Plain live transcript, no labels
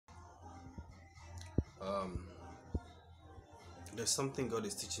um there's something God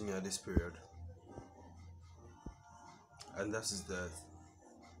is teaching me at this period, and that is that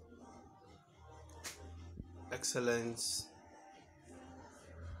excellence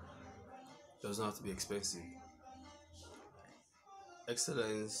does not have to be expensive.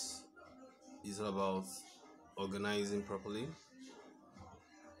 Excellence is all about organizing properly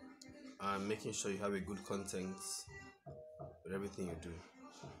and making sure you have a good content with everything you do.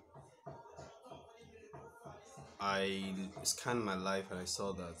 I scanned my life and I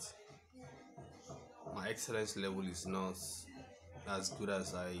saw that my excellence level is not as good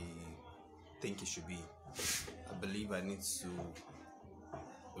as I think it should be. I believe I need to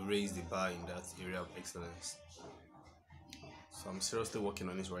raise the bar in that area of excellence. So I'm seriously working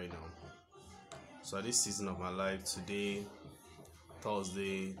on it right now. So at this season of my life, today,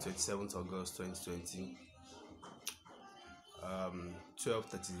 Thursday, 27th August 2020,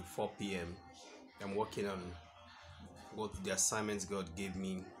 12:34 p.m., I'm working on what the assignments God gave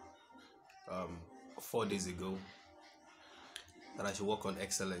me 4 days ago, that I should work on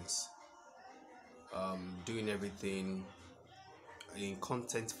excellence. Doing everything in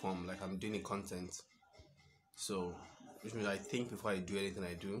content form, like I'm doing in content. So, which means I think before I do anything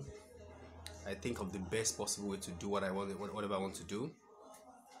I do, I think of the best possible way to do what I want, whatever I want to do.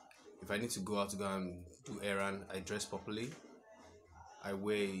 If I need to go out to go and do errand, I dress properly. I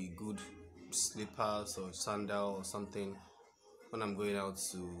wear good slippers or sandal or something. When I'm going out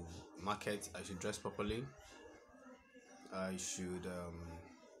to market, I should dress properly. I should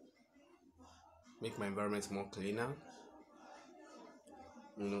make my environment more cleaner.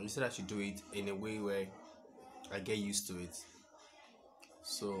 Instead I should do it in a way where I get used to it.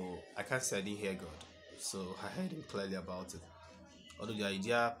 So I can't say I didn't hear God. So I heard him clearly about it. Although the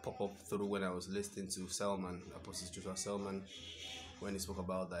idea popped up through when I was listening to Selman, Apostle Joshua Selman, when he spoke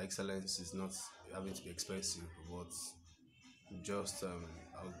about that excellence is not having to be expensive, but just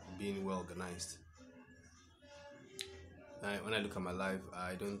being well organized. When I look at my life,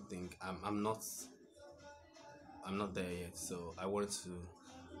 I don't think I'm not there yet. So I wanted to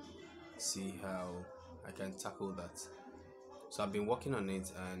see how I can tackle that. So I've been working on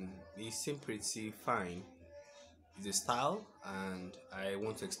it, and it seemed pretty fine. It's a style, and I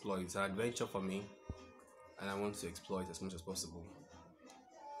want to explore it. It's an adventure for me, and I want to explore it as much as possible.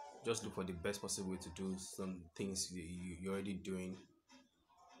 Just look for the best possible way to do some things you're already doing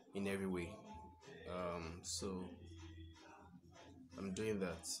in every way. So I'm doing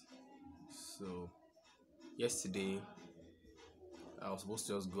that. So yesterday I was supposed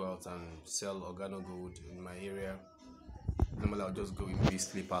to just go out and sell organo gold in my area. Normally I'll just go in maybe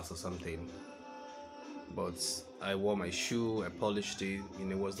slippers or something, but I wore my shoe, I polished it,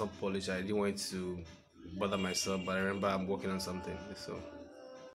 it was not polished. I didn't want to bother myself, but I remember I'm working on something, so